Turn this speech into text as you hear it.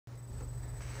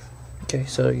Okay,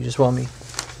 so you just want me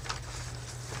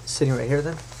sitting right here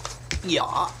then?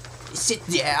 Yeah, sit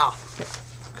there.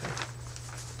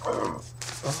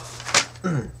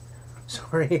 Okay.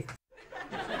 Sorry.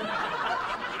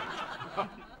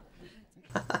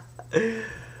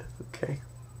 Okay.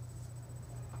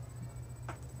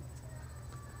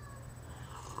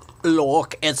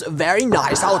 Look, it's very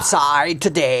nice outside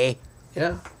today.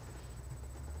 Yeah.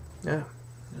 Yeah,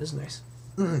 it is nice.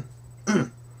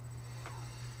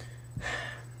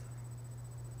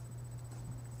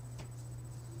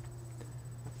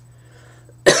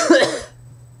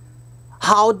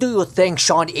 How do you think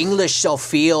Shaun English shall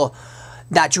feel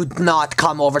that you'd not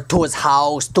come over to his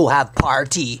house to have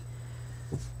party?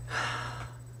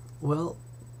 Well,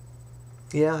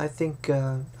 yeah, I think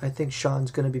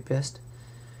Sean's gonna be pissed.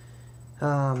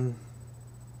 And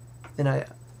I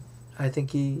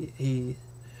think he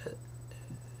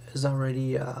is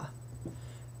already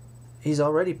he's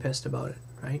already pissed about it,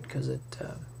 right? Because I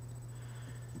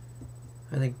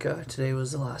think today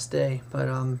was the last day, but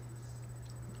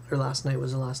or last night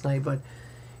was the last night, but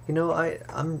you know,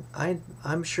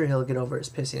 I'm sure he'll get over his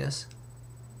pissiness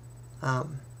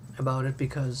about it,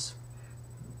 because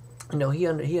you know, he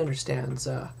understands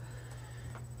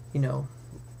you know,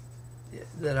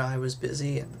 that I was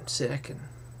busy and sick and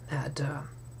had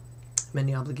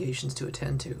many obligations to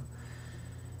attend to,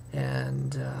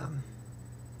 and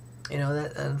you know,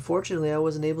 that unfortunately I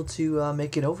wasn't able to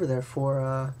make it over there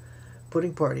for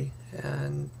pudding party.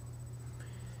 And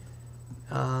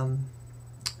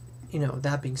you know,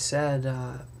 that being said,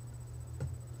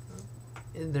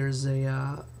 there's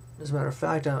a as a matter of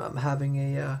fact, I'm having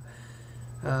a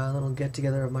little get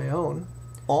together of my own.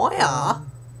 Oh yeah.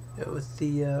 With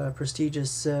the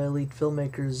prestigious elite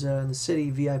filmmakers in the city,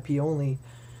 VIP only,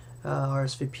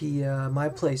 RSVP my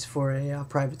place for a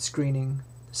private screening,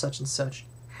 such and such.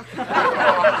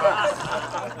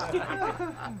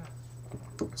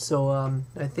 So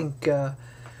I think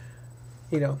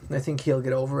you know, I think he'll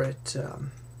get over it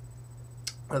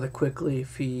rather quickly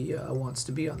if he wants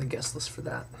to be on the guest list for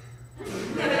that.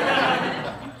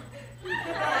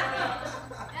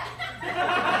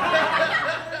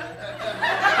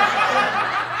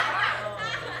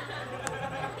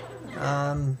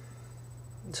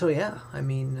 So yeah, I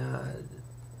mean,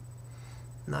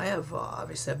 I have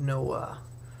obviously have no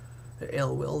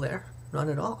ill will there, none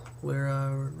at all. We're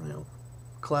you know,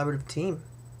 collaborative team,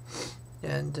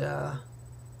 and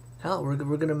hell, we're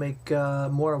gonna make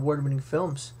more award-winning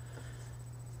films.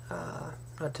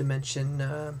 Not to mention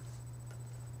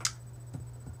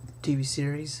TV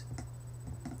series,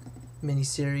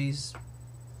 miniseries,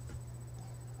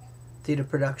 theater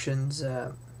productions,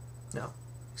 no,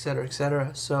 etc.,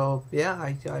 etc. So yeah,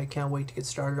 I can't wait to get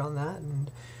started on that,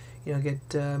 and you know,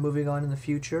 get moving on in the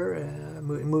future,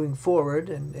 moving forward,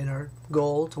 and in our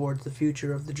goal towards the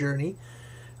future of the journey,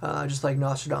 just like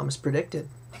Nostradamus predicted.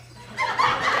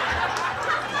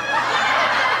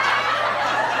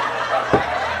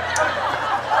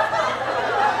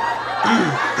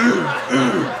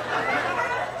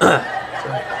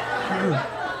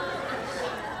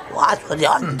 What have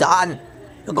you done?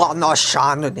 You got no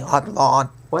shine in the hot lawn.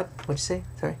 What? What'd you say?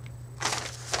 Sorry.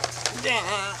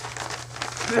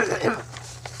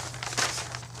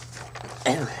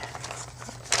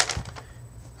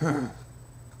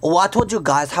 What would you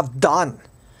guys have done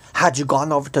had you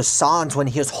gone over to Sans when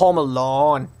he was home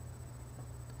alone?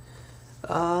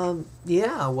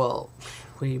 Yeah, well,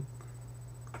 we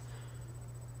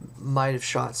might have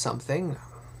shot something.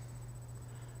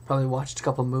 Probably watched a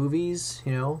couple movies,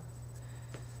 you know.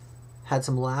 Had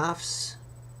some laughs.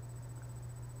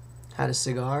 Had a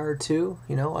cigar or two,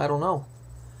 you know, I don't know.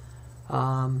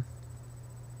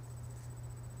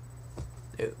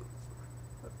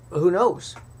 Who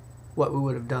knows what we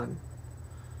would have done.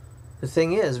 The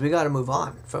thing is, we got to move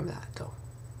on from that, though.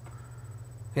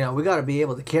 You know, we got to be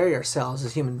able to carry ourselves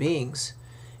as human beings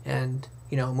and,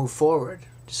 you know, move forward.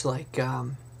 Just like,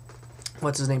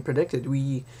 what's his name predicted.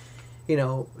 We, you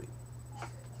know,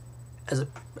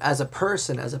 as a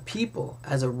person, as a people,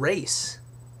 as a race,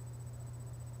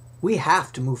 we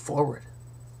have to move forward.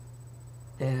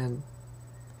 And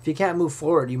if you can't move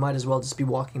forward, you might as well just be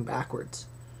walking backwards.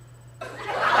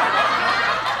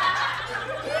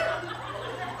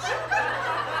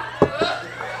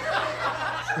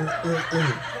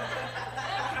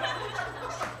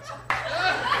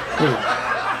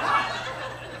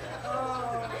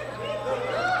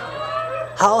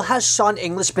 How has Shaun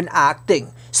English been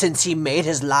acting since he made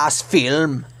his last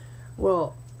film?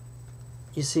 Well,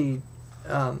 you see,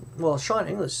 well, Shaun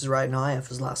English is riding high off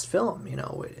his last film, you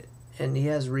know, and he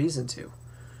has reason to.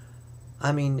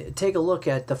 I mean, take a look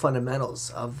at the fundamentals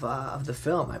of the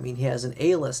film. I mean, he has an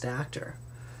A-list actor.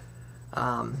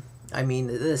 I mean,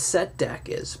 the set deck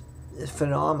is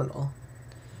phenomenal.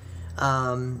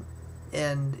 And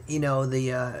you know,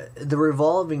 the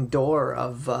revolving door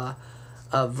of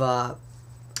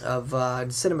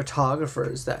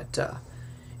cinematographers that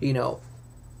you know,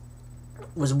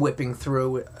 was whipping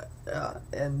through,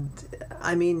 and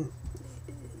I mean,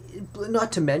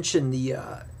 not to mention the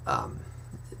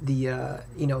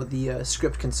you know, the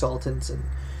script consultants and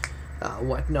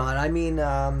whatnot. I mean,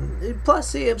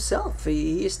 plus he himself,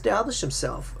 he established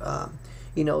himself.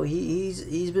 You know,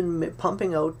 he's been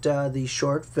pumping out these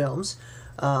short films,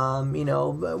 you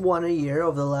know, one a year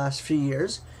over the last few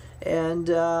years, and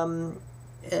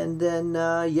then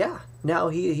yeah, now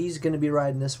he's going to be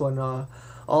riding this one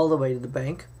all the way to the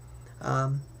bank,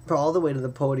 for all the way to the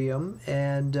podium,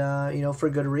 and you know, for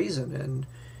good reason, and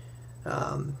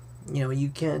you know, you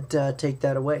can't take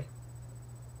that away.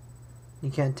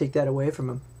 You can't take that away from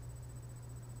him.